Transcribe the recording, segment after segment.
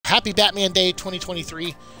happy Batman Day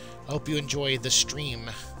 2023. I hope you enjoy the stream.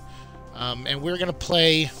 And we're going to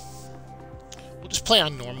play... We'll just play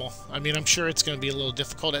on normal. I mean, I'm sure it's going to be a little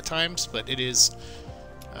difficult at times, but it is...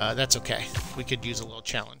 that's okay. We could use a little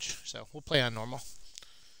challenge. So we'll play on normal.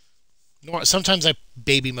 Sometimes I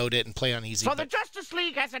baby mode it and play on easy. So the Justice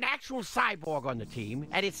League has an actual cyborg on the team,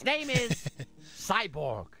 and its name is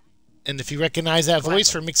Cyborg. And if you recognize that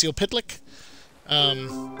voice from Mixiopitlik,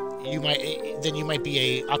 you might be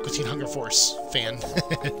a Aqua Teen Hunger Force fan.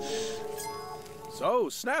 So,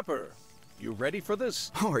 Snapper, you ready for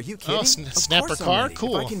this? Oh, are you kidding? Oh, Snapper car?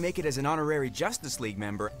 Cool. If I can make it as an honorary Justice League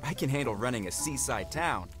member, I can handle running a seaside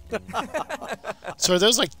town. So are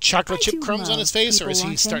those like chocolate chip crumbs on his face, or is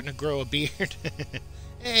he starting to grow a beard?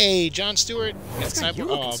 Hey, John Stewart.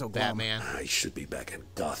 Oh, so Batman. I should be back in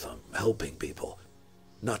Gotham, helping people,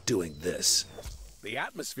 not doing this. The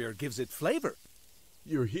atmosphere gives it flavor.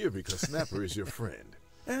 You're here because Snapper is your friend,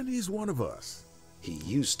 and he's one of us. He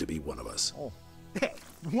used to be one of us. Oh. Hey,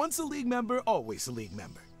 once a League member, always a League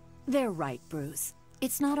member. They're right, Bruce.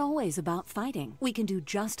 It's not always about fighting. We can do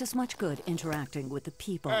just as much good interacting with the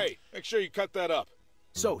people. Hey, make sure you cut that up.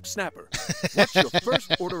 So, Snapper, what's your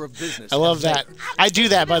first order of business? I love that. I do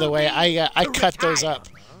that, by the way. I cut those up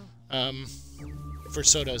for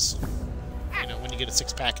sodas. You know, when you get a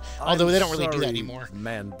 6-pack. Although they don't really do that anymore.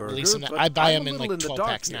 At least I buy them in like 12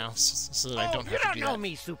 packs now, so that I don't have to do that. You don't know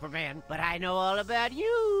me, Superman, but I know all about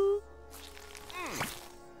you.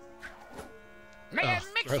 Mayor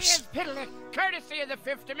Mixius Pitlick, courtesy of the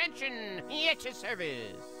Fifth Dimension, at your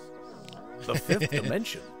service. The Fifth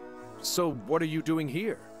Dimension? So what are you doing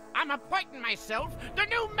here? I'm appointing myself the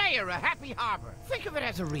new mayor of Happy Harbor. Think of it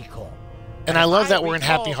as a recall. And I love that we're in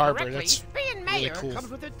Happy Harbor. That's being mayor really cool. Comes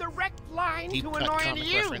with a direct line Deep to cut annoying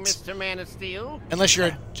comic you, reference. Mr. Man of Steel. Unless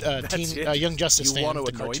you're a Young Justice fan of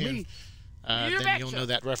the annoy cartoon, me? then you'll know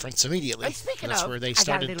that reference immediately. That's where they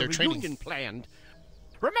started their training. Reunion planned.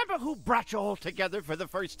 Remember who brought you all together for the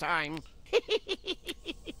first time?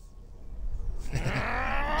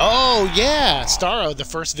 Oh, yeah! Starro, the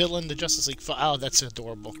first villain the Justice League fought. Oh, that's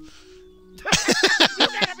adorable. You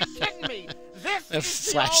gotta be kidding me! This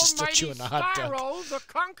is flashes the to chewing a hot dog. Starro, the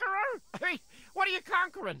Conqueror? Hey, what are you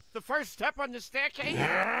conquering? The first step on the staircase?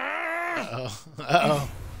 Uh-oh. Uh-oh.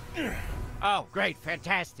 Oh, great,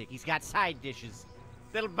 fantastic. He's got side dishes.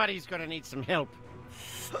 Little buddy's gonna need some help.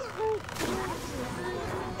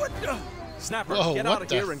 What the? Snapper, Whoa, get what out of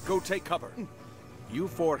the? here and go take cover. You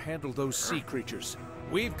four handle those sea creatures.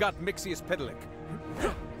 We've got Mixius Pitlick.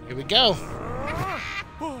 Here we go.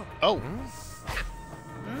 Oh.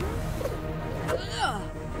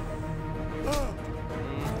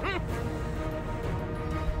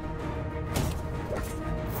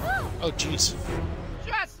 Oh, jeez.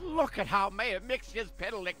 Just look at how Mayor Mixius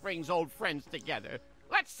Pitlick brings old friends together.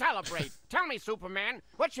 Let's celebrate. Tell me, Superman,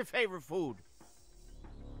 what's your favorite food?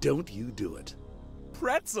 Don't you do it.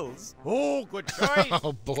 Pretzels. Oh, good choice.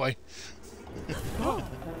 Oh, boy.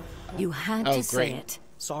 You had to say it.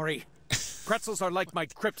 Sorry. Pretzels are like my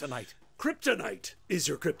kryptonite. Kryptonite is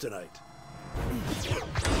your kryptonite.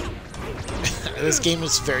 This game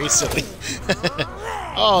is very silly.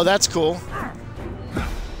 Oh, that's cool.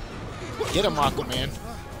 Get him, Aquaman.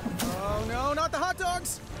 Oh, no, not the hot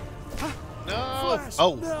dogs! No. Flash,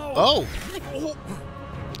 Oh. no. Oh.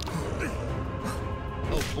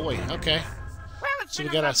 Oh, boy. Okay. Well, it's So we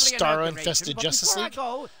been a got a lovely Starro-infested inauguration, but Justice before I League?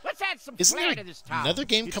 go, let's add some Isn't flair there to this town. another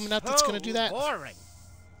game coming out that's going to do that? Boring.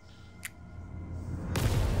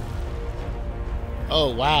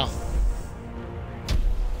 Oh, wow.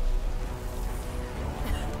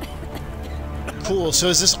 Cool. So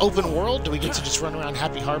is this open world? Do we get to just run around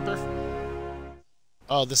Happy Harbor?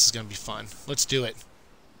 Oh, this is going to be fun. Let's do it.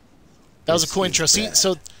 That was a cool intro. See,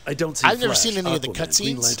 so I don't see I've never Flash, seen any of the Aquaman,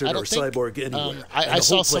 Green cutscenes. Lantern, I or don't think. Cyborg anywhere. and I the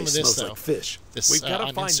saw whole some of place this smells though. like fish. This We've got to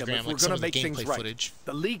on find them Instagram, if we're like some going of to the make things gameplay right. footage.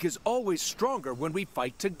 The League is always stronger when we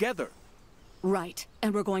fight together. Right,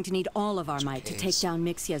 and we're going to need all of our might to take down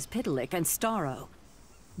Mixius Pitlick and Starro.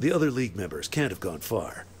 The other League members can't have gone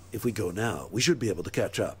far. If we go now, we should be able to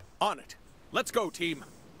catch up. On it. Let's go, team.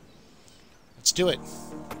 Let's do it.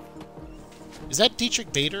 Is that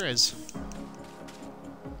Dietrich Bader as...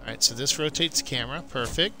 Alright, so this rotates the camera.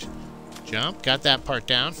 Perfect. Jump. Got that part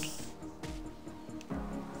down.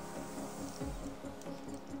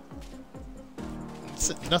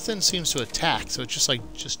 Nothing seems to attack, so it's just like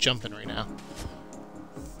jumping right now.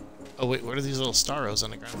 Oh wait, what are these little Starros on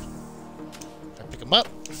the ground? If I pick them up.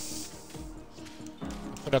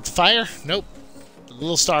 Put out the fire. Nope.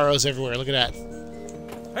 Little Starros everywhere. Look at that.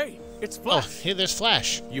 Hey, it's Oh, Flash. hey, there's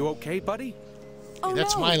Flash. You okay, buddy? Oh, Hey,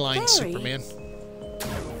 that's no, my line, Barry. Superman.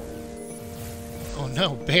 Oh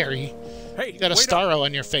no, Barry. Hey, You got a wait up. Starro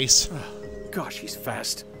on your face. Gosh, he's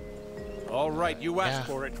fast. All right, you asked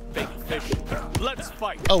for it, big fish. Let's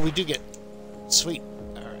fight. Oh, we do get... Sweet.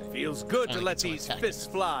 All right. Feels good to Finally let get some these attack. fists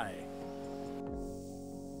fly.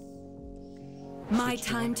 My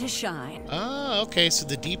time to shine. Oh, okay, so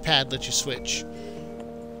the D-pad lets you switch.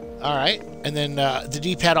 All right, and then the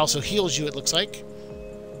D-pad also heals you, it looks like.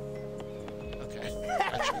 Okay.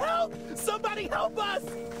 Gotcha. Help! Somebody help us!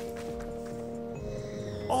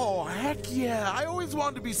 Oh, heck yeah. I always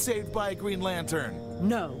wanted to be saved by a Green Lantern.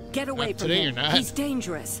 No, get away Not from today, him. you're not. He's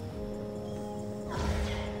dangerous.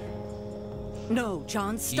 No,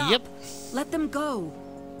 John, stop. Yep. Let them go.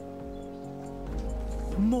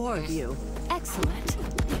 More of you. Excellent.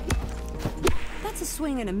 That's a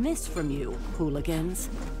swing and a miss from you, hooligans.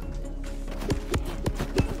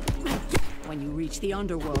 When you reach the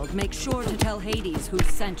underworld, make sure to tell Hades who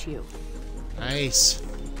sent you. Nice.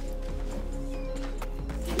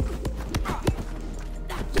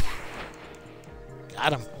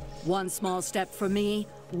 Got him. One small step for me,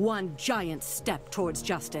 one giant step towards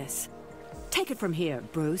justice. Take it from here,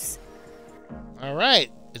 Bruce. All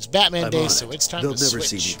right. It's Batman I'm Day, on so it. it's time They'll to never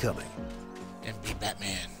switch see me coming. and be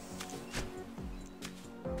Batman.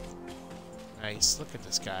 Nice. Look at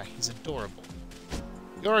this guy. He's adorable.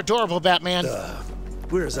 You're adorable, Batman.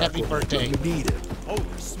 Where's Happy Aquaman? birthday. You need it. Holy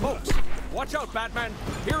smokes! Watch out, Batman!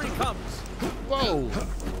 Here he comes! Whoa.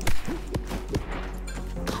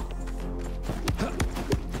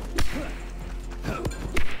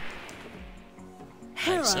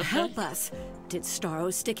 Hera, okay. help us. Did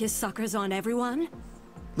Starro stick his suckers on everyone?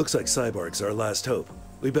 Looks like Cyborg's our last hope.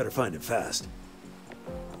 We better find him fast.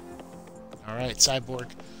 All right, Cyborg.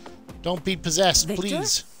 Don't be possessed, Victor?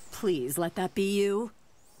 please. Please let that be you.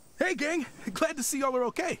 Hey, gang. Glad to see y'all are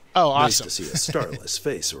okay. Oh, Nice awesome. to see a starless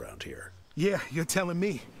face around here. Yeah, you're telling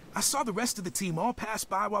me. I saw the rest of the team all pass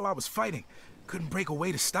by while I was fighting. Couldn't break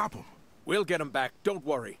away to stop them. We'll get him back, don't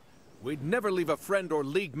worry. We'd never leave a friend or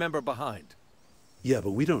League member behind. Yeah,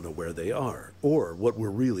 but we don't know where they are, or what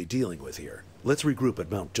we're really dealing with here. Let's regroup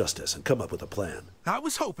at Mount Justice and come up with a plan. I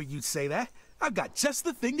was hoping you'd say that. I've got just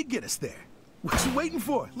the thing to get us there. What you waiting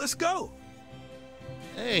for? Let's go.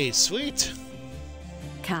 Hey, sweet.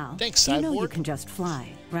 Cal, Thanks, you know you Cyborg. can just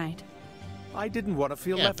fly, right? I didn't want to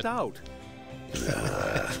feel Yeah, left but- out.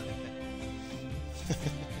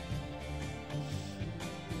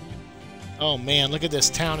 Oh man, look at this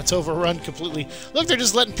town. It's overrun completely. Look, they're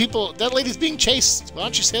just letting people... That lady's being chased. Why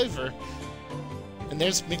don't you save her? And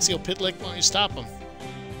there's Mixio-Pitlick. Why don't you stop him?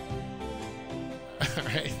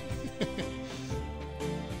 Alright.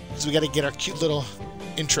 So we gotta get our cute little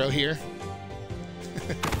intro here.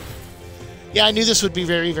 Yeah, I knew this would be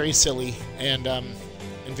very, very silly. And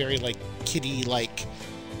very, like, kiddie-like.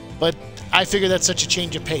 But I figured that's such a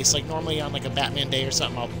change of pace. Like, normally on, like, a Batman Day or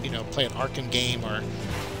something, I'll, you know, play an Arkham game or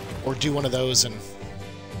do one of those, and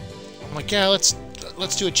I'm like, yeah, let's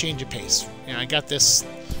do a change of pace. You know, I got this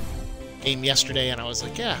game yesterday, and I was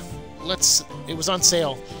like, yeah, it was on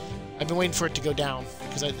sale. I've been waiting for it to go down,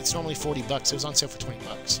 because it's normally $40. It was on sale for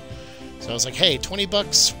 $20. So I was like, hey,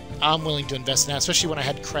 $20, I'm willing to invest in that, especially when I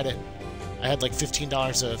had credit. I had like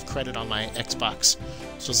 $15 of credit on my Xbox,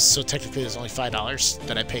 so technically there's only $5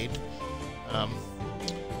 that I paid.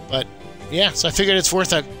 But yeah, so I figured it's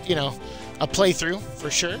worth a playthrough for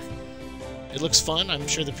sure. It looks fun. I'm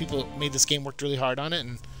sure the people who made this game worked really hard on it,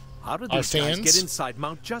 and How did our these guys fans. get inside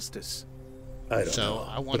Mount Justice? I don't So, know,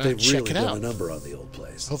 I but wanna they've check really it done out. a number on the old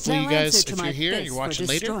place. Hopefully, They'll you guys, answer to if my you're here and fist you're for watching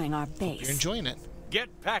later, destroying our base. you're enjoying it.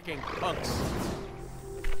 Get packing, punks.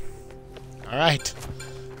 All right,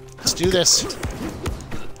 let's do this.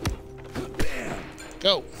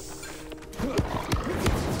 Go.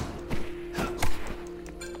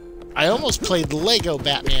 I almost played Lego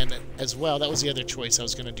Batman as well. That was the other choice I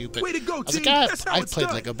was going to do, but Way to go, I was like, team. ah, That's how I've it's played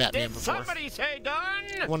done. Lego Batman Did before. somebody say done?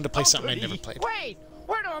 I wanted to play something I'd goody. never played. Wait,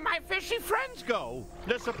 where do all my fishy friends go?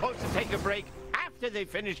 They're supposed to take a break after they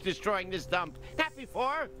finish destroying this dump, not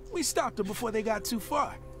before. We stopped them before they got too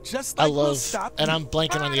far. Just I like we'll love, stop and you. I'm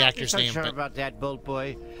blanking on the Don't actor's be so name, sure but about that, Bolt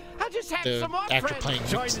Boy. I just had the some more actor friends playing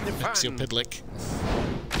joining the fun. Mixio-Pitlick.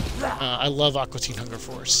 I love Aqua Teen Hunger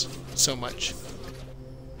Force so much.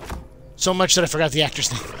 So much that I forgot the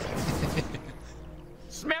actor's name.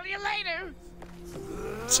 Smell you later.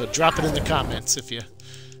 So drop it in the comments if you...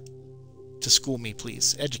 To school me,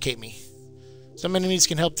 please. Educate me. Some enemies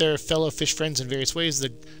can help their fellow fish friends in various ways. The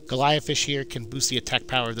Goliath fish here can boost the attack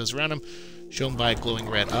power of those around him, shown by glowing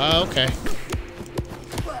red. Oh, okay.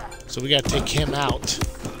 So we gotta take him out.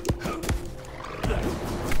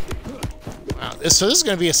 Wow. So this is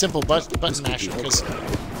gonna be a simple button masher, because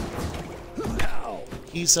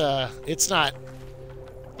he's, it's not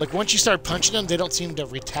Like, once you start punching them, they don't seem to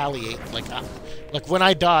retaliate. Like when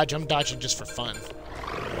I dodge, I'm dodging just for fun.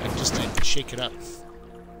 Like, just to shake it up.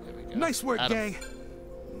 There we go. Nice work, gang.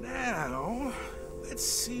 Now, let's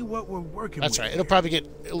see what we're working with. That's right. It'll probably get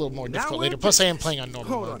a little more difficult later. Plus, I am playing on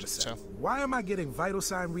normal Hold on mode. a second. So. Why am I getting vital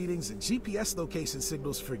sign readings and GPS location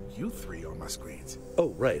signals for you three on my screens? Oh,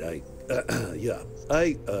 right.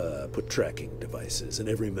 I put tracking devices in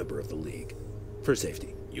every member of the League. For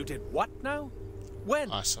safety. You did what now?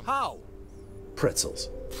 When? Awesome. How? Pretzels.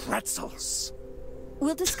 Pretzels.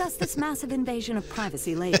 We'll discuss this massive invasion of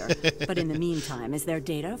privacy later. But in the meantime, is there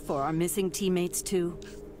data for our missing teammates too?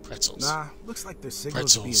 Pretzels. Nah, looks like their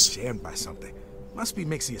signals are being jammed by something. Must be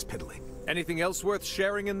Mixius piddling. Anything else worth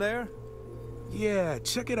sharing in there? Yeah,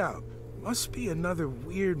 check it out. Must be another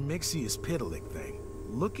weird Mixius piddling thing.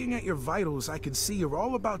 Looking at your vitals, I can see you're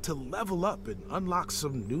all about to level up and unlock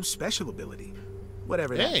some new special ability.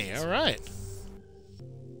 Whatever that is. Hey, alright.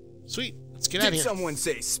 Sweet. Let's get out of here. Did someone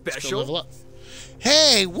say Let's special? go level up.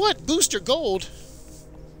 Hey, what? Booster gold?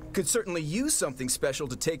 Could certainly use something special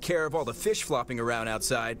to take care of all the fish flopping around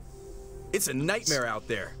outside. It's a nightmare out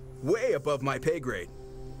there. Way above my pay grade.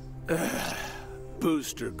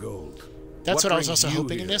 Booster gold. That's what I was brings also you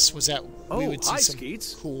hoping in here? this, was that we would see hi, some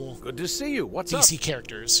Skeets. cool Good to see you. What's DC up?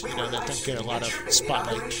 characters, you know, that don't get a lot of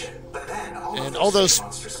spotlight. And all those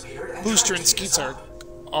Booster and Skeets are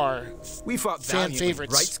We fought fan valiantly,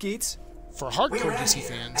 favorites. right, Skeets? For hardcore DC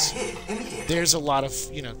fans, there's a lot of,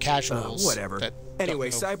 you know, casuals. Whatever. That Anyway,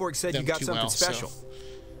 don't know Cyborg said you them got too something well, special. so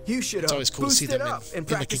You should it's always cool to boost see it them up in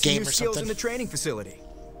and like a practice game new or skills something. in the training facility.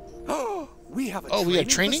 Oh, we have a Oh, we have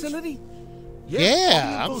training? facility?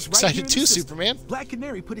 Yeah, I'm Info's right excited here in the too, system. Superman. Black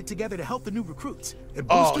Canary put it together to help the new recruits. And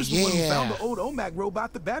Oh, Booster's the one who found yeah. the old OMAG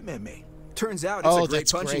robot the Batman made. Turns out it's Oh, a great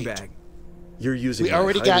that's punching great. bag. You're using We my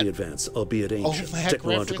already highly got advanced, albeit ancient, OMAG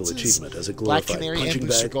technological references, achievement as a Black glorified Canary and punching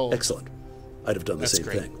Booster bag. Gold. Excellent. I'd have done the That's same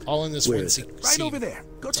great. thing. All in this Where one is scene. it? Right over there.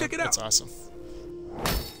 Go check it out. That's awesome.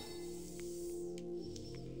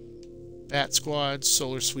 Bat Squad,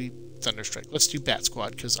 Solar Sweep, Thunderstrike. Let's do Bat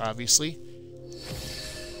Squad, because obviously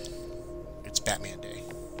it's Batman Day.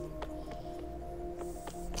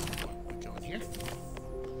 Go in here.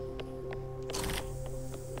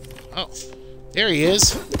 Oh, there he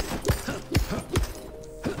is.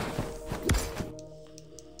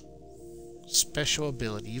 Special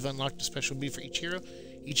ability. You've unlocked a special ability for each hero.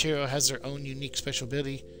 Each hero has their own unique special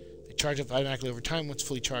ability. They charge up automatically over time. Once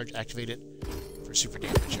fully charged, activate it for super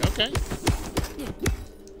damage. Okay.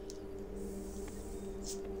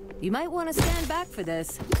 You might want to stand back for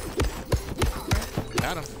this.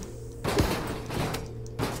 Got him.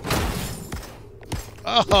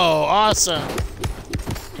 Oh, awesome.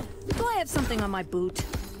 Do I have something on my boot?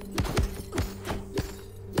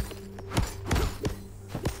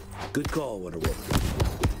 Good call, Wonder Woman.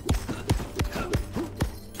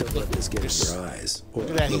 Don't let this get in your eyes. Or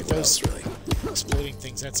Look at that. He anywhere throws else, really. exploding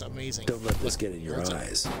things. That's amazing. Don't let this get in your What's up?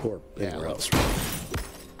 eyes. Or Yeah, anywhere look. else,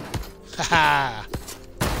 really. Haha.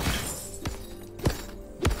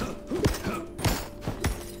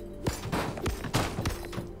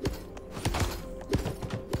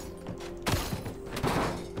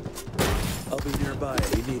 I'll be nearby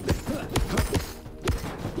if you need me.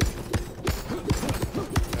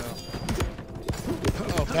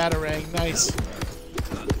 Oh, Batarang. Nice.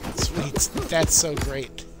 Sweet. That's so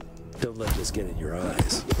great. Don't let this get in your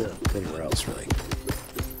eyes. Or anywhere else, really.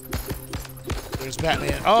 There's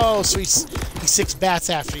Batman. Oh, so he six bats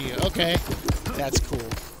after you. Okay. That's cool.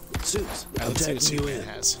 Suits, Now, I'm let's see tagging what you Superman in.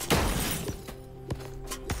 has.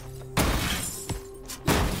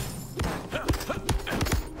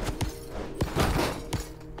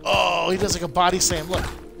 Oh, he does like a body slam. Look.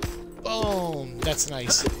 Boom. That's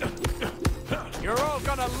nice. You're all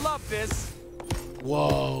gonna love this.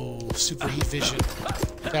 Whoa. Super heat vision.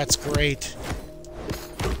 That's great.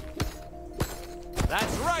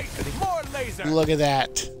 That's right. More laser. Look at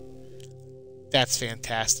that. That's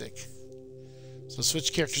fantastic. So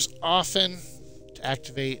switch characters often to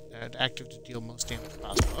activate active to deal most damage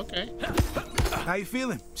possible. Okay. How you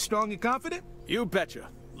feeling? Strong and confident? You betcha.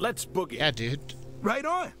 Let's boogie. Yeah, dude. Right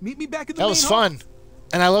on. Meet me back at the That main was hall. fun.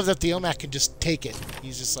 And I love that the OMAC can just take it.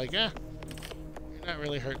 He's just like, you're not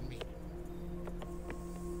really hurting me.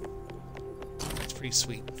 That's pretty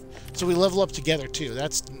sweet. So we level up together too.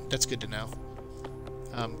 That's good to know.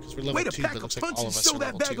 Because we're level Way to 2, pack but it a looks like punch all and of us show are that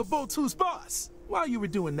level bag 2. of bolts who's boss. While you were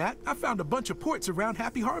doing that, I found a bunch of ports around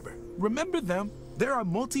Happy Harbor. Remember them? There are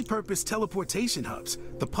multi-purpose teleportation hubs,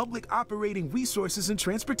 the public operating resources and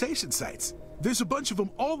transportation sites. There's a bunch of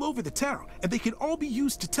them all over the town, and they can all be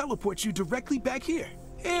used to teleport you directly back here.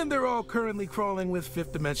 And they're all currently crawling with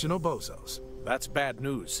fifth-dimensional bozos. That's bad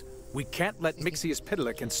news. We can't let Mixius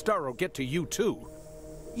Pitalik and Starro get to you too.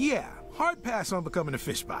 Yeah, hard pass on becoming a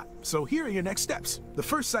fish bot. So here are your next steps. The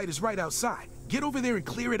first site is right outside. Get over there and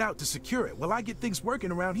clear it out to secure it while I get things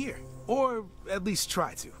working around here. Or at least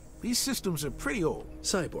try to. These systems are pretty old.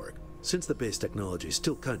 Cyborg, since the base technology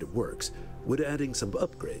still kind of works, would adding some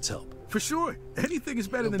upgrades help? For sure. Anything is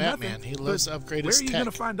better than Batman, nothing. he loves to upgrade his Where are you tech.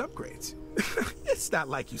 gonna find upgrades? It's not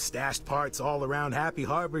like you stashed parts all around Happy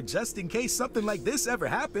Harbor just in case something like this ever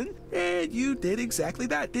happened. And you did exactly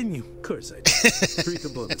that, didn't you? Of course I did. 3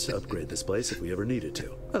 components to upgrade this place if we ever needed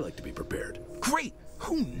to. I like to be prepared. Great!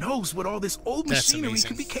 Who knows what all this old That's machinery amazing.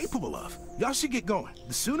 could be capable of? Y'all should get going.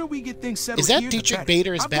 The sooner we get things settled Is that here, the Dietrich better.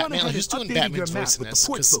 Bader as I've gone Batman? ahead Who's and doing updated Batman's your map voice in with the this?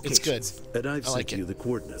 port Because it's good. locations. And I've I like sent it. you the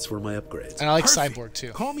coordinates for my upgrades. And I like Perfect. Cyborg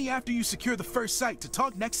too. Call me after you secure the first site to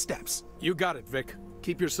talk next steps. You got it, Vic.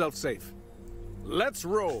 Keep yourself safe. Let's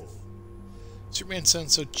roll. Superman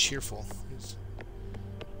sounds so cheerful.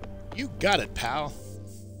 You got it, pal.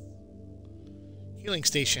 Healing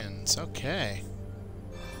stations. Okay.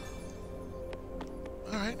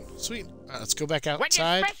 Alright, sweet. Let's go back When your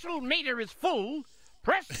outside. special meter is full,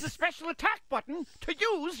 press the special attack button to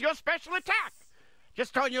use your special attack.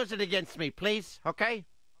 Just don't use it against me, please, okay?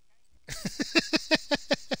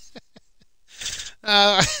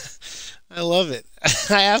 I love it.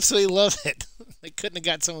 I absolutely love it. They couldn't have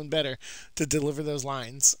got someone better to deliver those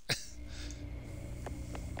lines.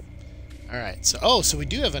 Alright, so we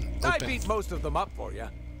do have an I open. beat most of them up for you.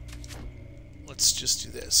 Let's just do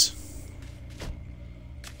this.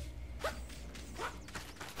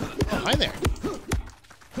 Oh, hi there.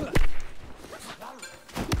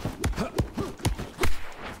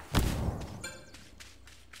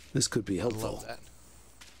 This could be I helpful. love that.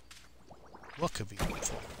 What could be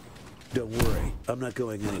helpful? Don't worry, I'm not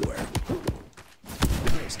going anywhere.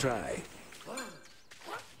 Nice try.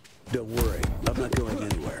 Don't worry, I'm not going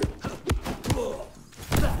anywhere.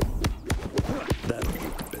 That'll keep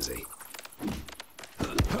you busy.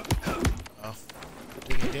 Oh,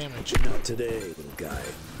 taking damage. Not today, little guy.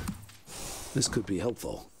 This could be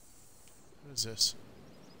helpful. What is this?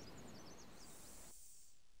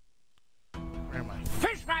 Where am I?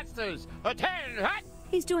 Fishmasters, attend hut!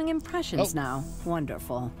 He's doing impressions Oh. now.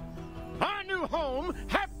 Wonderful. Our new home,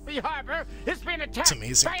 Happy Harbor, is being attacked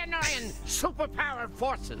amazing. by annoying, superpowered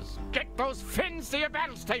forces. Get those fins to your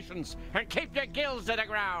battle stations and keep your gills to the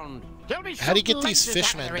ground. They'll be How do you shooting get these lasers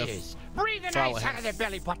fishmen out of to their ears, breathing follow ice him? out of their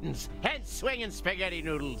belly buttons, and swinging spaghetti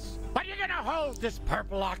noodles. But you're gonna hold this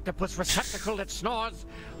purple octopus receptacle that snores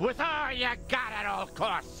with all you got at all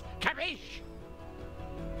costs. Capiche?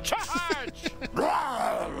 Charge!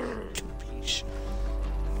 Capiche.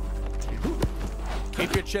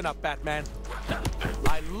 Keep your chin up, Batman.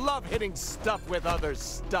 I love hitting stuff with other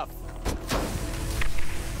stuff.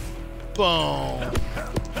 Boom.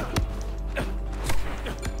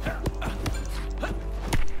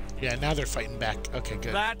 Yeah, now they're fighting back. Okay,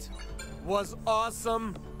 good. That was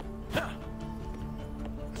awesome.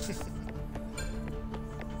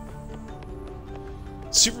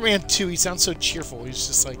 Superman 2, he sounds so cheerful. He's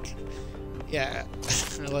just like, yeah,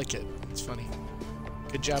 I like it. It's funny.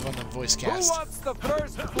 Good job on the voice Who cast. wants the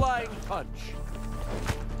first flying punch?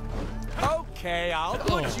 Okay, I'll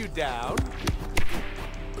put you down.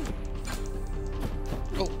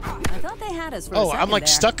 Oh, I thought they had us for a oh, second I'm like there.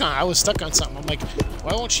 stuck on. I was stuck on something. I'm like,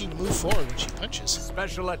 why won't she move forward when she punches?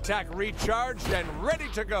 Special attack recharged and ready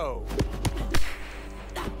to go.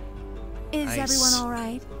 Is Nice. everyone all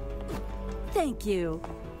right? Thank you.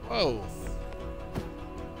 Whoa.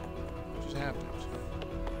 What just happened?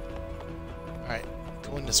 Alright,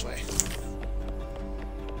 going this way.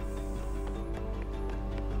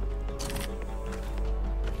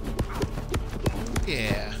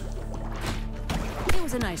 Yeah. It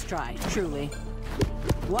was a nice try, truly.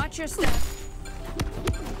 Watch your step.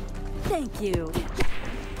 Thank you.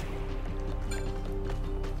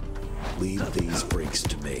 Leave these freaks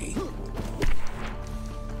to me.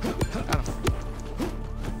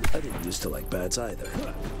 I didn't used to like bats either.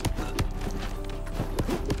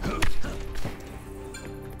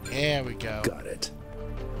 There we go. Got it.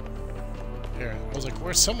 There. I was like,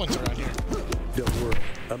 where's someone's around here? Don't worry,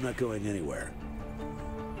 I'm not going anywhere.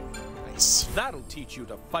 Nice. That'll teach you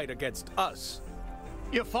to fight against us.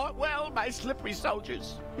 You fought well, my slippery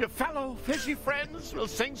soldiers. Your fellow fishy friends will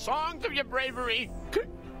sing songs of your bravery.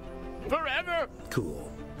 Forever.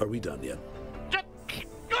 Cool. Are we done yet? Just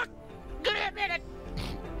give me a minute.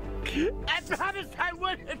 I promised I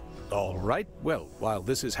wouldn't. All right. Well, while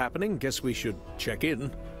this is happening, guess we should check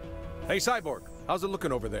in. Hey, Cyborg, how's it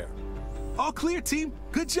looking over there? All clear, team.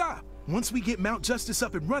 Good job. Once we get Mount Justice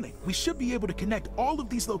up and running, we should be able to connect all of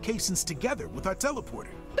these locations together with our teleporter.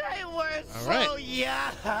 They were All so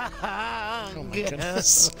young. Oh my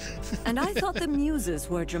goodness. And I thought the muses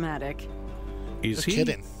were dramatic. Is No he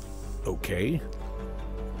kidding. okay?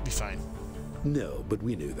 Be fine. No, but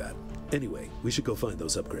we knew that. Anyway, we should go find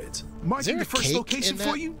those upgrades. Marking there the a first cake location in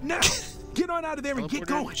for that? you now. Get on out of there and get Teleporter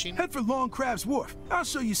going. machine? Head for Long Crab's Wharf. I'll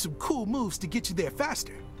show you some cool moves to get you there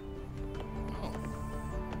faster. Oh,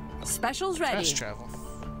 Specials ready. fast travel.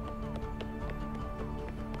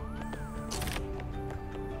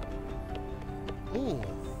 Ooh,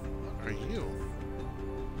 what are you?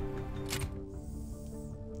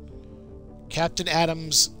 Captain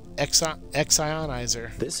Adams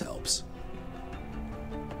X-Ionizer. This helps.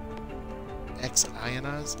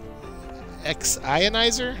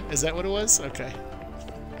 X-Ionizer? Is that what it was? Okay.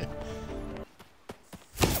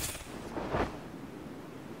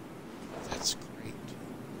 That's great.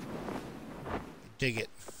 Dig it.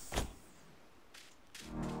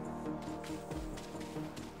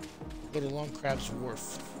 Go to Long Crab's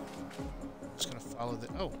Wharf. Just gonna follow the.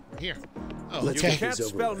 Oh, we're here. Oh, Let's okay. get Can't It's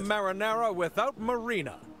over spell with. marinara without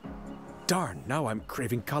marina. Darn, now I'm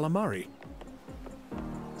craving calamari.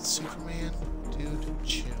 Superman, dude,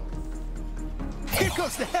 chill. Here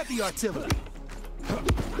goes the heavy artillery.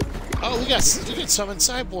 Oh, we got summon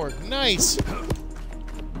Cyborg. Nice.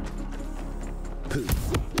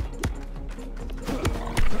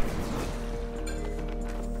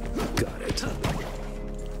 Got it.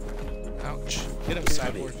 Ouch. Get him,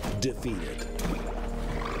 Cyborg. Defeated.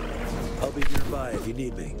 I'll be nearby if you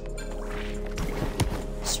need me.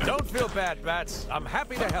 Don't feel bad, Bats. I'm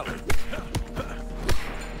happy to help.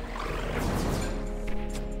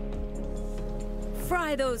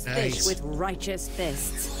 Fry those Nice. fish with righteous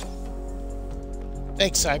fists.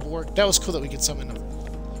 Thanks, Cyborg. That was cool that we could summon him.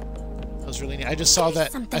 That was really neat. I just saw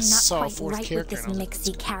that. Something I not saw a quite fourth right with character. this And I was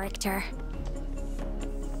Mixie character.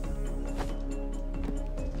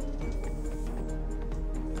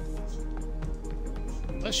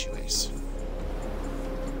 like, bless you, Ace.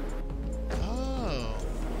 Oh.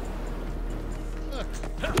 Look.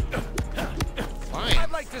 Fine.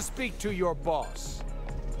 I'd like to speak to your boss.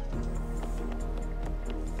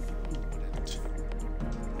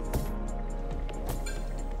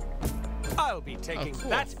 I'll be taking cool.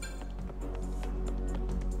 that.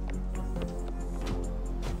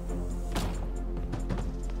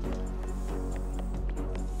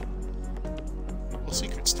 Well,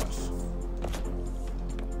 secret stuff.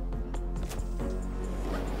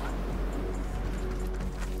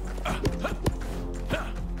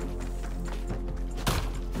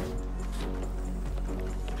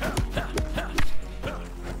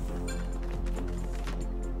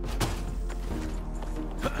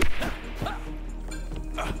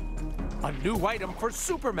 A new item for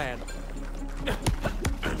Superman.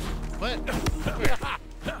 What?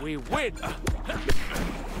 We win.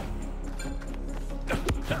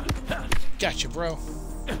 Gotcha, bro.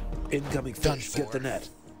 Incoming Done fish. Get for. the net.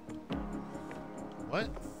 What?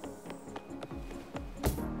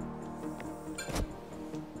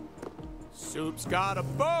 Soup's got a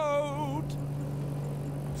boat.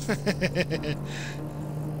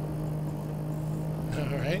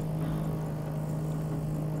 All right.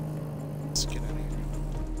 Let's get out of here.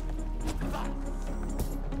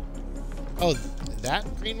 Oh, that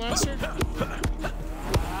green monster?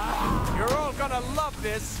 You're all gonna love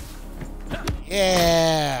this.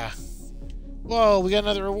 Yeah. Whoa, we got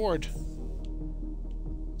another reward.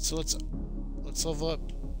 So let's level up.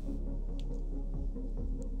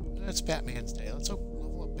 That's Batman's day. Let's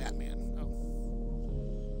level up Batman. Oh.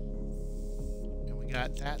 And we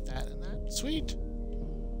got that, and that. Sweet.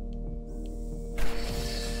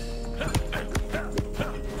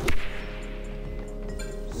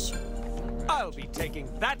 I'll be taking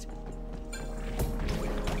that.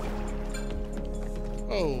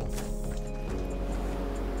 Oh.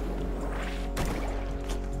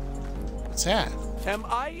 What's that? Am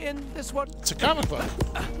I in this one? It's a comic book.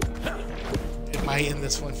 Am I in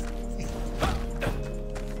this one?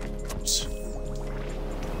 Oops.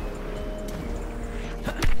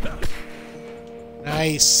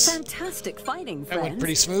 Nice. Fantastic fighting, That friends. went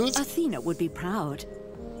pretty smooth. Athena would be proud.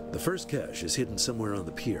 The first cache is hidden somewhere on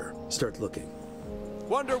the pier. Start looking.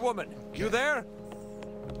 Wonder Woman, you there?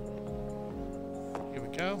 Here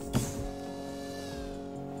we go.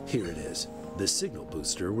 Here it is. This signal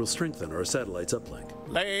booster will strengthen our satellite's uplink.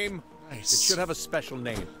 Lame. Nice. It should have a special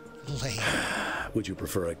name. Lame. Would you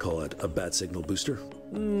prefer I call it a bat signal booster?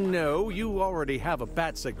 No, you already have a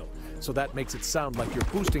bat signal, so that makes it sound like you're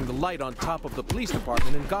boosting the light on top of the police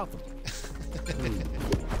department in Gotham.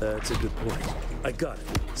 That's a good point. I got it.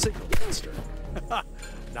 Signal master.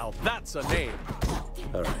 Now that's a name.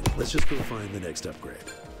 All right, let's just go find the next upgrade.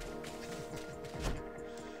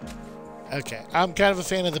 Okay, I'm kind of a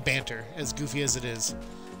fan of the banter, as goofy as it is.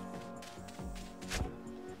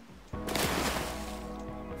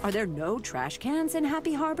 Are there no trash cans in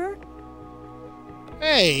Happy Harbor?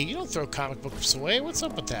 Hey, you don't throw comic books away. What's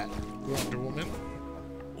up with that, Wonder Woman?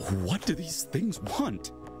 What do these things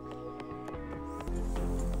want?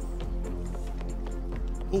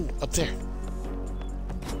 Ooh, up there.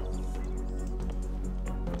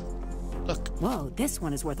 Look. Whoa, this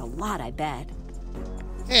one is worth a lot, I bet.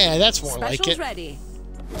 Yeah, that's more like Specials it. ready.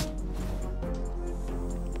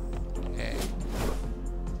 Okay.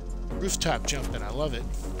 Rooftop jumping, I love it.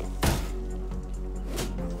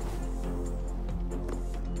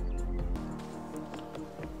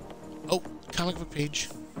 Oh, comic book page.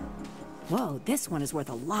 Whoa, this one is worth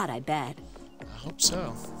a lot, I bet. I hope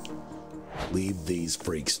so. Leave these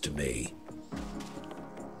freaks to me.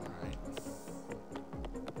 Alright.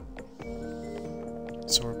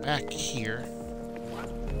 So we're back here.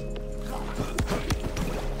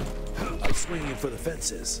 I'm swinging for the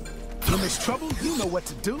fences. When there's trouble, you know what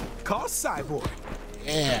to do. Call Cyborg.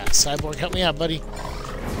 Yeah, Cyborg, help me out, buddy.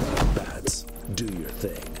 Bats, do your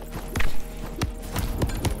thing.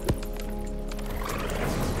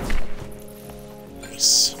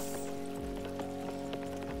 Nice.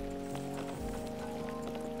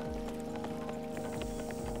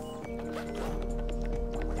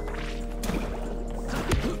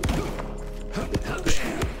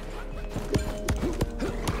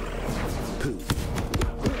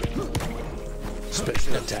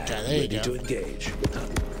 Special attack, there you ready go. to engage.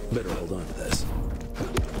 Better hold on to this.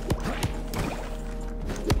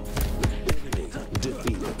 Enemy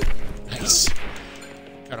defeated. Nice.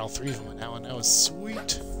 Got all three of them in that one. That was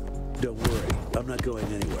sweet. Don't worry, I'm not going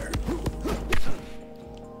anywhere.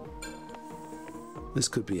 This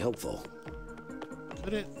could be helpful.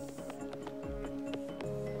 Could it?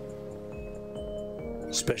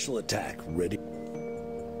 Special attack, ready.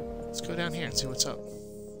 Let's go down here and see what's up.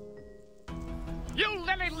 You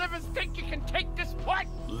lily livers think you can take this point?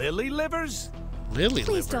 Lily livers? Lily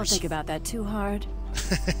Please don't livers. think about that too hard.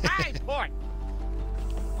 Aye, point.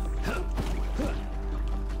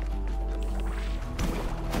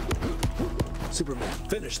 Superman,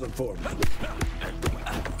 finish them for me.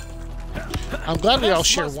 I'm glad we all This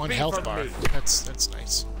share must one be health for bar. me. That's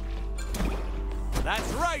nice.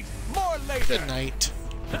 That's right. More later. Good night.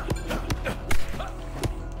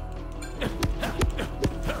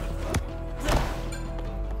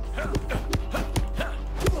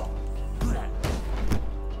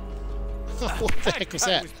 What the heck was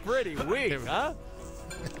that? was pretty weak, huh?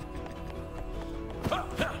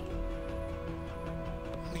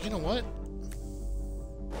 You know what?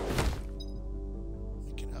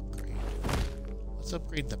 We can upgrade. Let's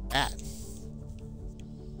upgrade the bat.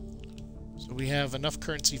 So we have enough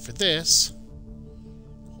currency for this.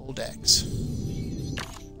 Hold X.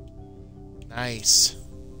 Nice.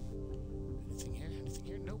 Anything here? Anything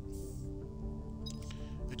here? Nope.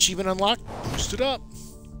 Achievement unlocked. Boost it up.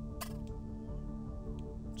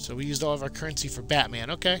 So we used all of our currency for Batman.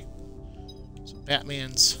 Okay. So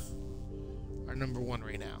Batman's our number one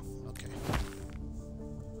right now. Okay.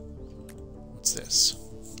 What's this?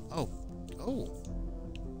 Oh. Oh.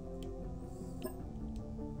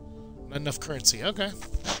 Not enough currency. Okay.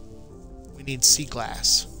 We need sea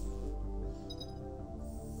glass.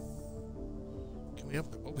 Can we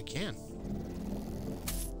upgrade? Oh, we can.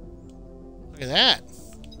 Look at that.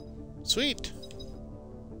 Sweet.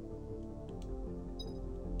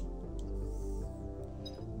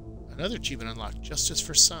 Another achievement unlocked. Justice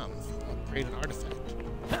for some. Upgrade an artifact.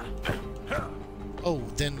 Oh,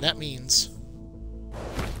 then that means...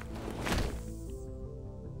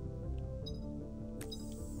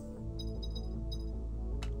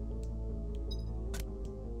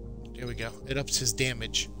 There we go. It ups his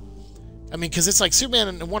damage. I mean, because it's like Superman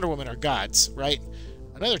and Wonder Woman are gods, right?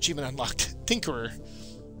 Another achievement unlocked. Tinkerer.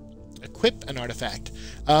 Equip an artifact.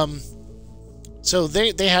 So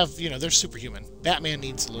they have, you know, they're superhuman. Batman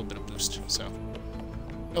needs a little bit of boost, so...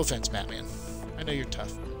 No offense, Batman. I know you're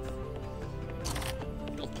tough.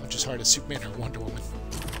 You don't punch as hard as Superman or Wonder Woman.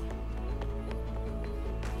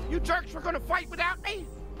 You jerks were gonna fight without me?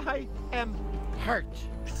 I am hurt.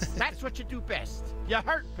 That's what you do best. You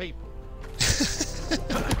hurt people.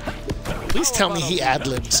 Please tell me he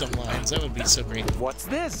ad-libbed some lines. That would be so great. What's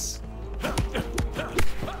this?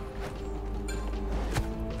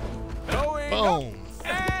 Going Boom. up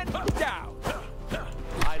and down.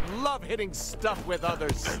 I love hitting stuff with other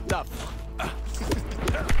stuff.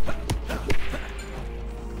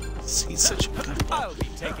 He's such a goofball. I'll be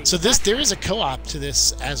taking So there is a co-op to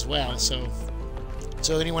this as well. So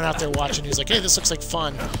anyone out there watching who's like, hey, this looks like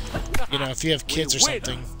fun. You know, if you have kids or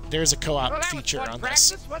something, there's a co-op feature on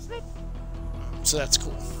this. Wasn't it? So that's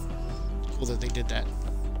cool. Cool that they did that.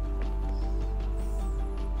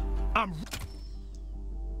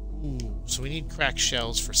 Ooh, so we need cracked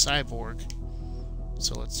shells for Cyborg.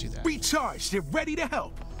 So let's do that. Recharged and ready to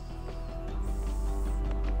help.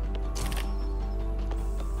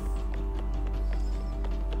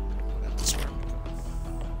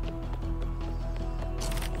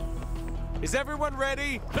 Is everyone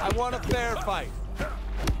ready? I want a fair fight.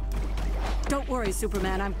 Don't worry,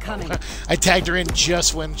 Superman, I'm coming. I tagged her in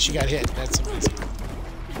just when she got hit. That's amazing.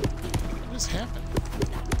 What has happened?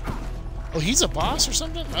 Oh, he's a boss or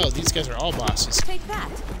something? Oh, these guys are all bosses. Take that.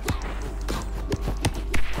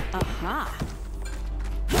 Aha.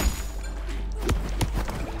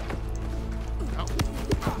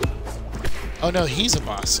 Oh no, he's a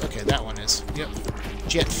boss. Okay, that one is. Yep.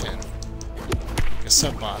 Jetfin. A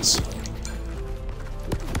sub-boss.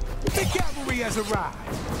 The cavalry has arrived.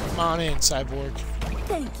 Come on in, Cyborg.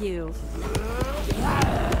 Thank you.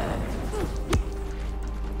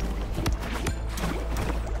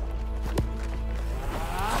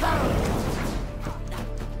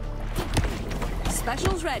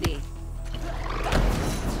 Specials ready.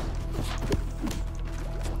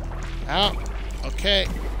 Out. Okay.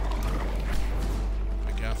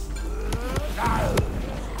 There we go.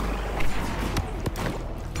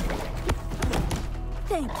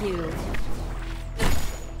 Thank you.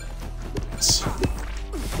 Yes. I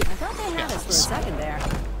thought they had us for a second there.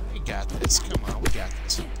 We got this. Come on, we got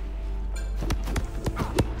this.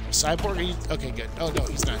 Cyborg, are you... Okay, good. Oh, no,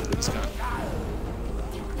 he's not. He's not.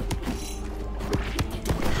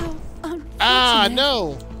 Ah,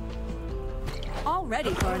 no! All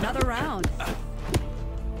ready for another round.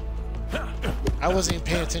 I wasn't even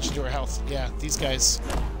paying attention to her health. Yeah, these guys,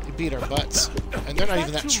 they beat our butts. And they're not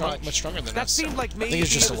even that much stronger than us. Seemed like I think it's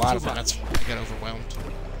just a lot of them. That's why I got overwhelmed.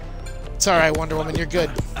 It's alright, Wonder Woman, you're good.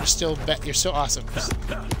 You're still awesome.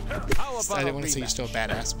 I didn't want to say you're still a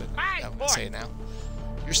badass, but I'm going to say it now.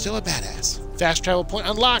 You're still a badass. Fast travel point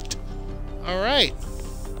unlocked! Alright.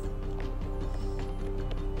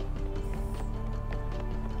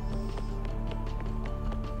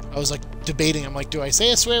 I was like debating, I'm like, do I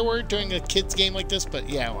say a swear word during a kid's game like this? But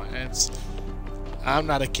yeah, I'm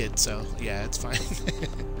not a kid, so yeah, it's fine.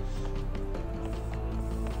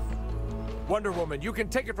 Wonder Woman, you can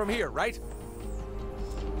take it from here, right?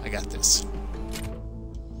 I got this.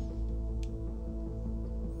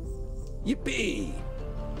 Yippee!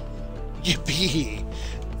 Yippee!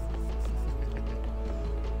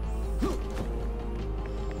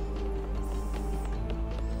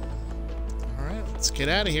 Alright, let's get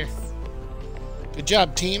out of here. Good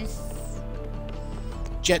job, team.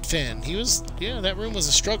 Jetfin. He was... Yeah, that room was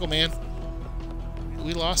a struggle, man.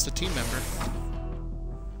 We lost a team member.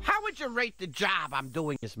 How would you rate the job I'm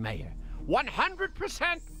doing as mayor?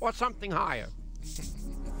 100% or something higher?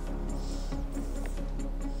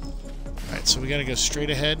 Alright, so we gotta go straight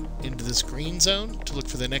ahead into this green zone to look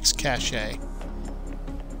for the next cache.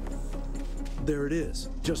 There it is,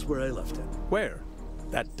 just where I left it. Where?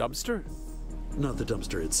 That dumpster? Not the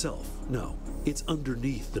dumpster itself, no. It's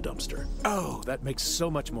underneath the dumpster. Oh, that makes so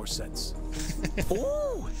much more sense.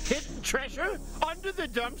 Ooh, hidden treasure under the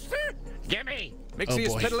dumpster? Gimme! Mixius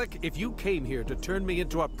boy. Pitalik, if you came here to turn me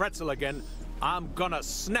into a pretzel again, I'm gonna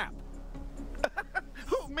snap.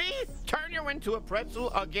 Who, me? Turn you into a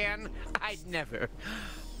pretzel again? I'd never.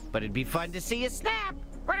 But it'd be fun to see you snap.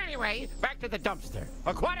 But anyway, back to the dumpster.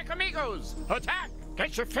 Aquatic Amigos, attack!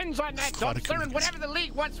 Get your fins on that Aquatic dumpster and Amigos. whatever the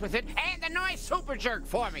League wants with it, and the nice super jerk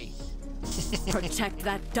for me. Protect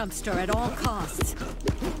that dumpster at all costs.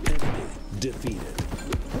 Enemy defeated.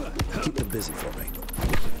 Keep them busy for me.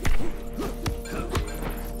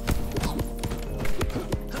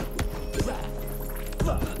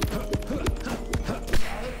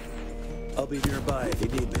 I'll be nearby if you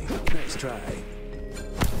need me. Nice try.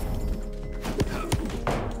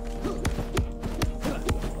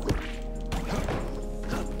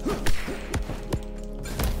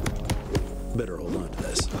 Better hold on to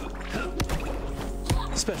this.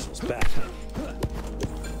 Special's back.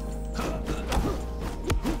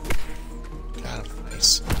 Got him.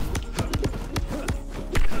 Nice.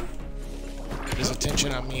 His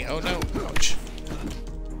attention on me. Oh no. Ouch.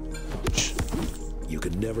 Ouch. You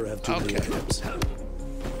can never have too many Okay. items.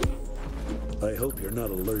 I hope you're not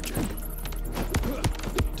allergic.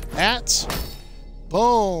 That.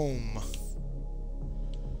 Boom.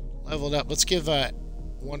 Leveled up. Let's give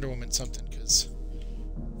Wonder Woman something, because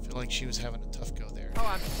I feel like she was having a tough go there. Oh,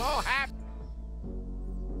 I'm so happy.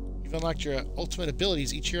 You've unlocked your ultimate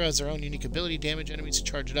abilities. Each hero has their own unique ability. Damage enemies to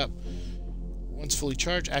charge it up. Once fully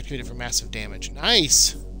charged, activate it for massive damage.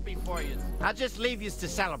 Nice! Before you, I'll just leave you to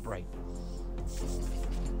celebrate.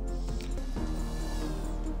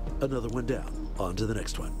 Another one down. On to the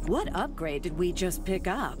next one. What upgrade did we just pick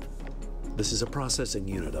up? This is a processing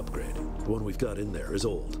unit upgrade. The one we've got in there is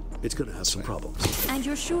old. It's gonna have some problems. And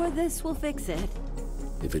you're sure this will fix it?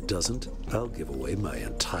 If it doesn't, I'll give away my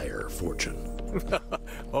entire fortune.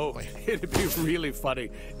 Oh, it'd be really funny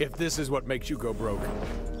if this is what makes you go broke.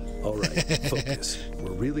 All right, focus.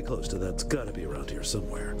 We're really close to that's gotta be around here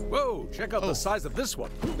somewhere. Whoa, check out the size of this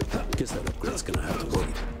one. Guess that upgrade's gonna have to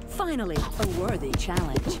wait. Finally, a worthy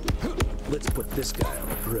challenge. Let's put this guy on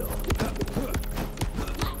the grill.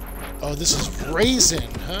 Oh, this is Raisin,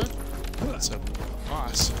 huh? That's a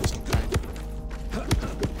boss of some kind.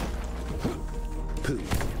 Pooh.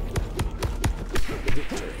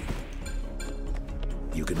 Victory.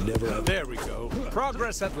 You can never have... There we go.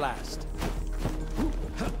 Progress at last.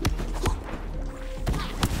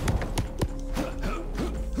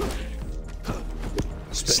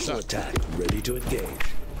 Special attack, ready to engage.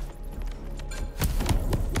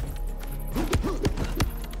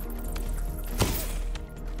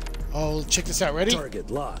 Oh, check this out. Ready? Target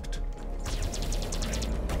locked.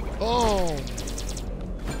 Boom!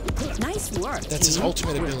 Nice work. That's his team.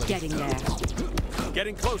 ultimate We're ability. getting there.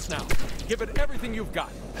 Getting close now. Give it everything you've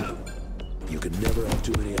got. You can never have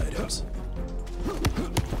too many items.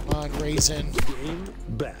 Come on, Raisin.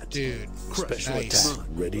 Bat. Dude. Special Nice. attack,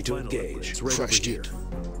 ready to engage. It's right over Crushed here. it.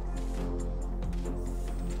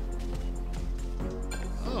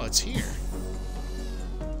 Oh, it's here.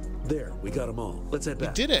 There, we got them all. Let's head We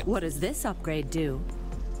back. did it. What does this upgrade do?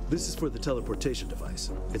 This is for the teleportation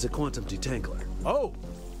device. It's a quantum detangler. Oh,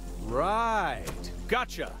 right.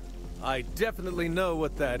 Gotcha. I definitely know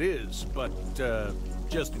what that is, but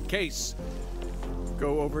just in case,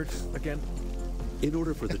 go over it again. In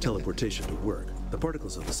order for the teleportation to work, the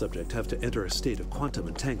particles of the subject have to enter a state of quantum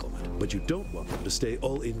entanglement, but you don't want them to stay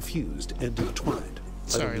all infused and entwined. I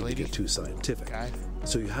Sorry, don't need lady. to get too scientific. Guy.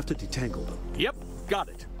 So you have to detangle them. Yep, got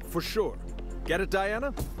it. For sure. Get it,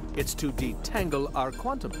 Diana? It's to detangle our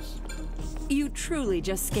quantums. You truly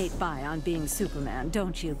just skate by on being Superman,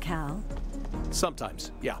 don't you, Cal?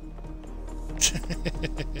 Sometimes, yeah.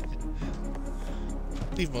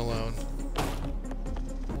 Leave him alone.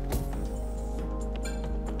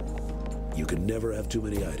 You can never have too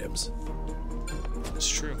many items. It's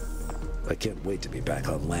true. I can't wait to be back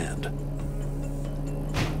on land.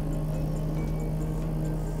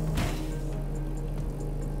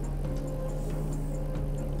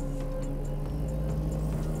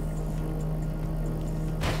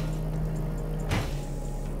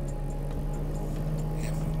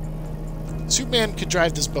 Superman could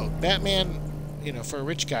drive this boat. Batman, you know, for a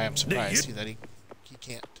rich guy, I'm surprised that he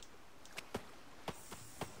can't.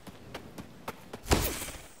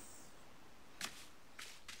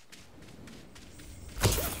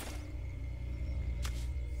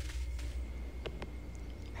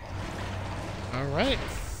 All right.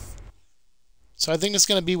 So I think it's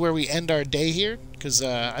going to be where we end our day here, because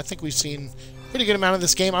I think we've seen a pretty good amount of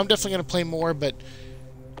this game. I'm definitely going to play more, but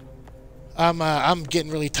I'm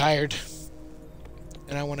getting really tired,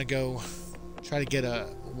 and I want to go try to get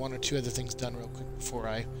one or two other things done real quick before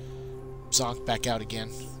I zonk back out again.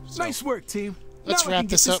 So Nice work, team. let's now I wrap can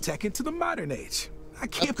get this up. tech into the modern age. I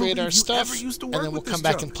can't Upgrade believe our you stuff, ever used to and work then we'll with come this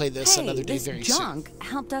back junk. and play this Hey, another day this very soon. junk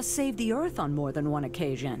helped us save the Earth on more than one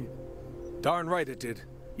occasion. Darn right it did.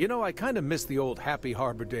 You know, I kind of miss the old Happy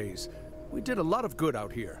Harbor days. We did a lot of good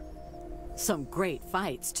out here. Some great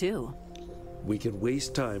fights, too. We can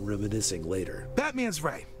waste time reminiscing later. Batman's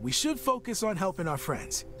right. We should focus on helping our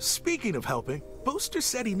friends. Speaking of helping, Booster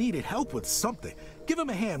said he needed help with something. Give him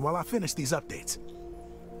a hand while I finish these updates.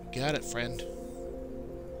 Got it, friend.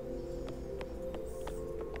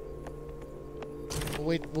 We'll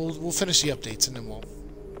wait. We'll finish the updates and then we'll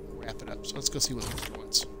wrap it up. So let's go see what Victor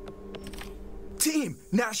wants. Team,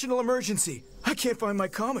 national emergency. I can't find my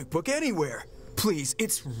comic book anywhere. Please,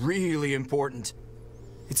 it's really important.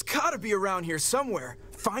 It's gotta be around here somewhere.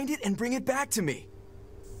 Find it and bring it back to me.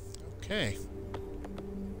 Okay.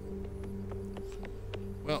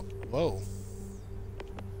 Well, whoa.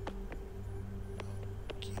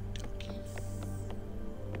 Okey-dokey.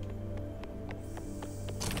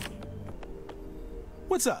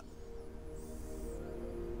 What's up?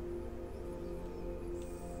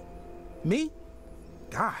 Me?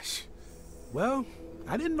 Gosh. Well,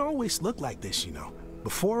 I didn't always look like this, you know.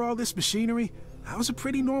 Before all this machinery, I was a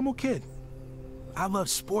pretty normal kid. I loved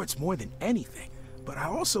sports more than anything. but I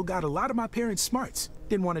also got a lot of my parents' smarts.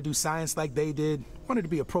 Didn't want to do science like they did, wanted to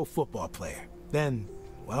be a pro football player. Then,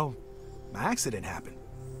 well, my accident happened.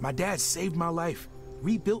 My dad saved my life,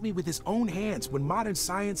 rebuilt me with his own hands when modern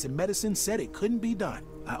science and medicine said it couldn't be done.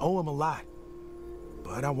 I owe him a lot.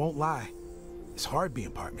 But I won't lie, it's hard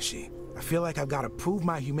being part machine. I feel like I've got to prove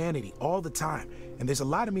my humanity all the time, and there's a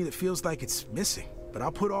lot of me that feels like it's missing. But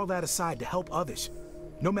I'll put all that aside to help others.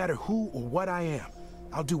 No matter who or what I am,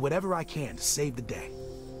 I'll do whatever I can to save the day.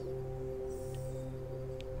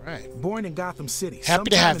 Right. Born in Gotham City, Happy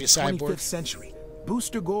to have you, sometime in the 25th Cyborg. century,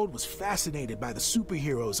 Booster Gold was fascinated by the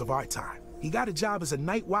superheroes of our time. He got a job as a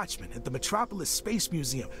night watchman at the Metropolis Space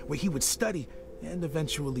Museum, where he would study and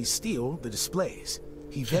eventually steal the displays.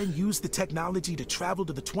 He then used the technology to travel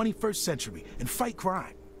to the 21st century and fight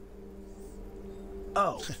crime.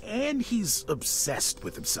 Oh, and he's obsessed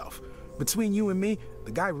with himself. Between you and me,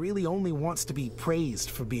 the guy really only wants to be praised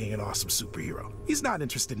for being an awesome superhero. He's not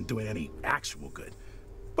interested in doing any actual good.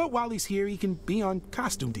 But while he's here, he can be on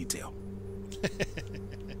costume detail.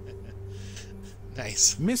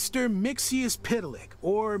 Nice. Mr. Mixius Pitalik,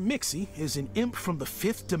 or Mixie, is an imp from the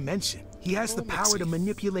 5th dimension. He has the power to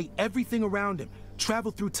manipulate everything around him,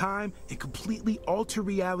 travel through time, and completely alter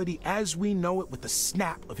reality as we know it with the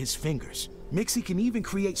snap of his fingers. Mixie can even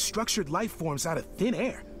create structured life forms out of thin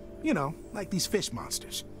air. You know, like these fish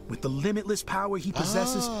monsters. With the limitless power he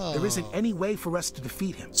possesses, there isn't any way for us to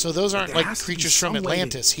defeat him. So those aren't There like has to be creatures from some way to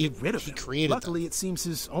Atlantis. He get rid of him. created Luckily, it seems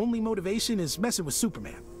his only motivation is messing with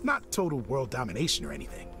Superman, not total world domination or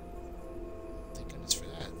anything. Thank goodness for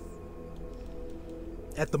that.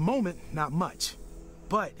 At the moment, not much.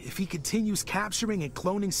 But if he continues capturing and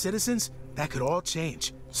cloning citizens, that could all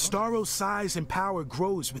change. Starro's size and power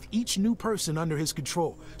grows with each new person under his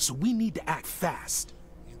control, so we need to act fast.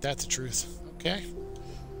 Ain't that the truth? Okay.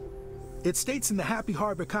 It states in the Happy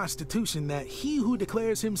Harbor Constitution that he who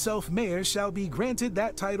declares himself mayor shall be granted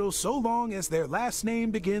that title so long as their last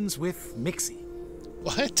name begins with Mixie.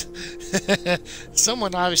 What?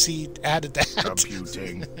 Someone obviously added that.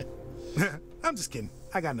 Computing. I'm just kidding.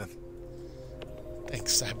 I got nothing.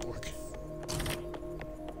 Thanks, Cyborg.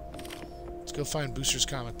 Let's go find Booster's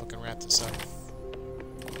comic book and wrap this up.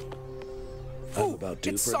 I'm about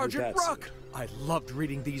due It's for a new Sergeant bat Rock! I loved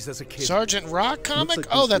reading these as a kid. Sergeant Rock comic? Looks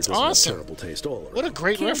like Oh, Booster that's doesn't have awesome. terrible taste all What a around.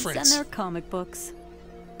 great Kids reference. and their comic books.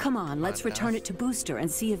 Come on, let's return it to Booster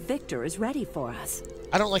and see if Victor is ready for us.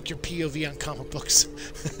 I don't like your POV on comic books.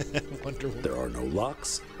 Wonder Woman. There are no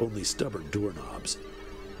locks, only stubborn doorknobs.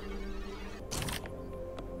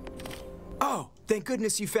 Oh, thank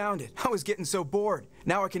goodness you found it. I was getting so bored.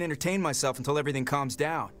 Now I can entertain myself until everything calms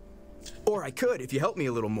down. Or I could if you help me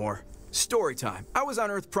a little more. Story time. I was on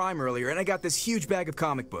Earth Prime earlier and I got this huge bag of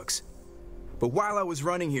comic books. But while I was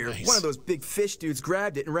running here, Nice. one of those big fish dudes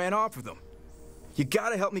grabbed it and ran off with them. You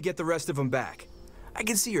gotta help me get the rest of them back. I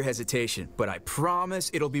can see your hesitation, but I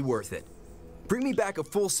promise it'll be worth it. Bring me back a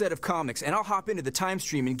full set of comics and I'll hop into the time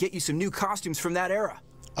stream and get you some new costumes from that era.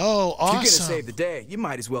 Oh, If you're gonna awesome. save the day, you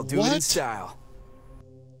might as well do it in What? style.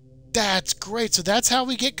 That's great. So that's how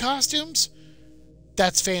we get costumes?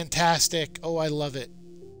 That's fantastic. Oh, I love it.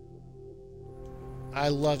 I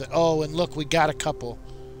love it. Oh, and look, we got a couple.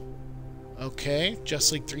 Okay,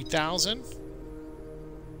 Just League 3000.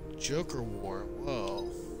 Joker War. Whoa.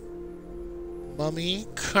 Mummy,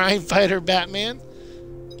 Crime Fighter, Batman.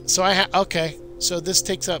 So I have... Okay, so this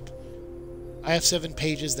takes up... I have 7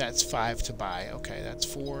 pages. That's 5 to buy. Okay, that's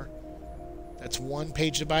 4. That's 1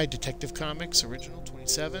 page to buy. Detective Comics, original,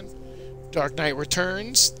 27. Dark Knight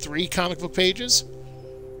Returns, 3 comic book pages.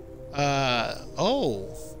 Oh,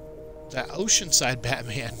 that Oceanside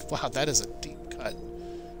Batman. Wow, that is a deep cut.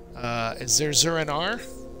 Is there Zur-En-Arr?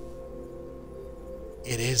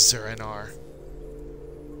 It is Zur-En-Arr.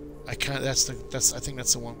 I think that's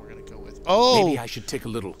the one we're gonna go with. Oh, Maybe I should take a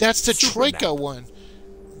little. that's the super Troika nap. one.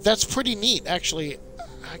 That's pretty neat, actually.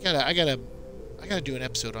 I gotta do an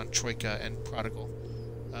episode on Troika and Prodigal.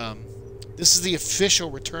 This is the official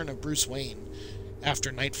return of Bruce Wayne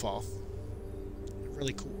after Nightfall.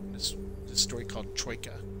 Really cool. This story called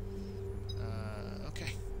Troika.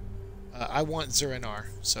 Okay. I want Zur-En-Arr,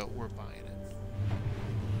 so we're buying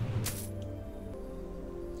it.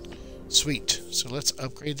 Sweet. So let's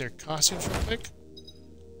upgrade their costumes real quick.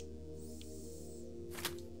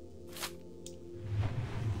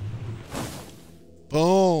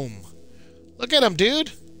 Boom. Look at him,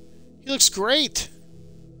 dude. He looks great.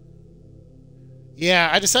 Yeah,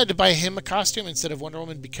 I decided to buy him a costume instead of Wonder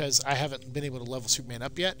Woman because I haven't been able to level Superman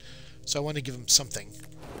up yet. So I want to give him something.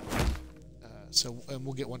 And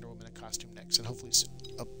we'll get Wonder Woman a costume next, and hopefully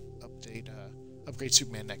upgrade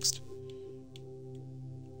Superman next.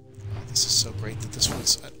 This is so great that this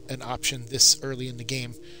was an option this early in the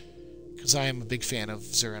game, because I am a big fan of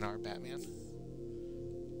Zur-En-Arrh Batman.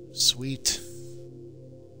 Sweet.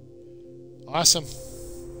 Awesome.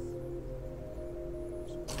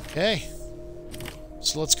 Okay.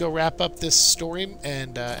 So let's go wrap up this story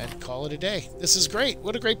and call it a day. This is great.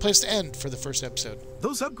 What a great place to end for the first episode.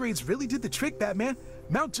 Those upgrades really did the trick, Batman.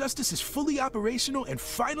 Mount Justice is fully operational and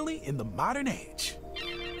finally in the modern age.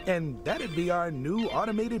 And that'd be our new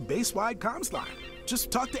automated base-wide comms line. Just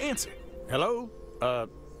talk to answer. Hello?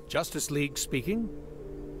 Justice League speaking?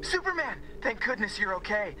 Superman, thank goodness you're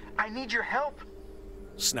okay. I need your help.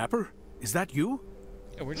 Snapper? Is that you?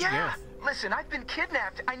 Yeah, where'd you go? Listen, I've been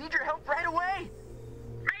kidnapped. I need your help right away.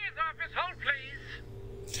 Mayor's office, hold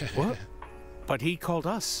please. What? But he called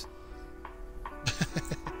us.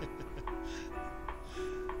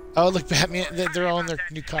 Oh, look, Batman. They're all in their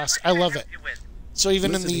new costumes. I love it. So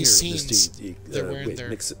even in these scenes, they're wearing their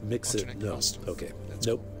mix it. alternate No. costume. Okay. That's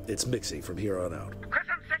Nope. It's Mixie from here on out. Because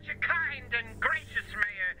I'm such a kind and gracious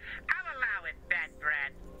mayor, I'll allow it, Bat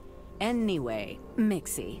Brat. Anyway,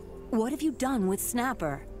 Mixie, what have you done with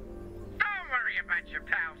Snapper? Don't worry about your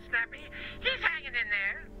pal, Snappy. He's hanging in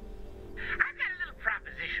there. I've got a little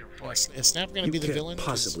proposition for Well, you. is Snap going to be the can't villain? 'Cause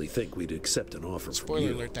possibly think we'd accept an offer from spoiler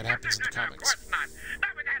you. alert, that happens in the Of comics. course not.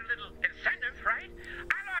 Not without a little incentive, right?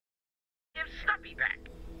 I'll give Snuppy back.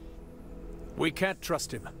 We can't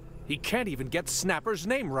trust him. He can't even get Snapper's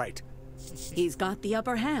name right. He's got the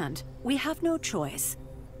upper hand. We have no choice.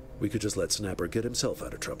 We could just let Snapper get himself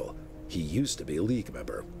out of trouble. He used to be a League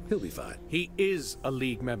member. He'll be fine. He is a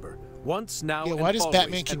League member. Once, now, Yeah, and why does always,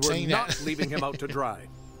 Batman keep and we're saying not that? leaving him out to dry.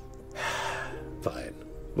 Fine.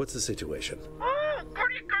 What's the situation? Oh,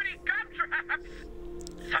 goody gumdrops.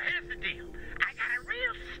 So here's the deal. I got a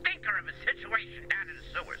real stinker of a situation down in the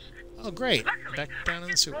sewers. Oh, great. Luckily, Back down I in the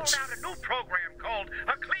just sewers. rolled out a new program called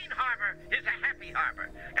A Clean Harbor is a Happy Harbor.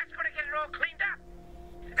 That's going to get it all cleaned up.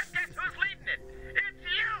 And guess who's leading it? It's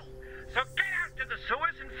you. So get out to the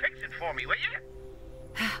sewers and fix it for me, will you?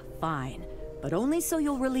 Fine, but only so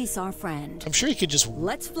you'll release our friend. I'm sure he could just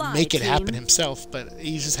Let's fly, make it happen team. himself, but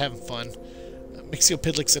he's just having fun.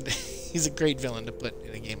 Mixiopeddlic's he's a great villain to put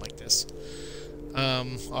in a game like this.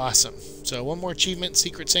 Awesome. So one more achievement,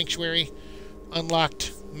 Secret Sanctuary.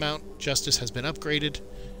 Unlocked, Mount Justice has been upgraded.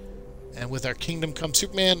 And with our Kingdom Come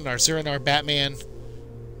Superman and our Zur-En-Arrh Batman,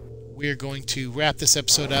 we're going to wrap this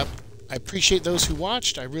episode up. I appreciate those who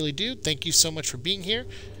watched. I really do. Thank you so much for being here.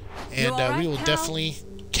 And all right, we will pal? definitely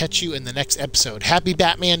catch you in the next episode. Happy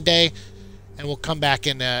Batman Day. And we'll come back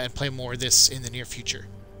and play more of this in the near future.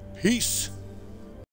 Peace.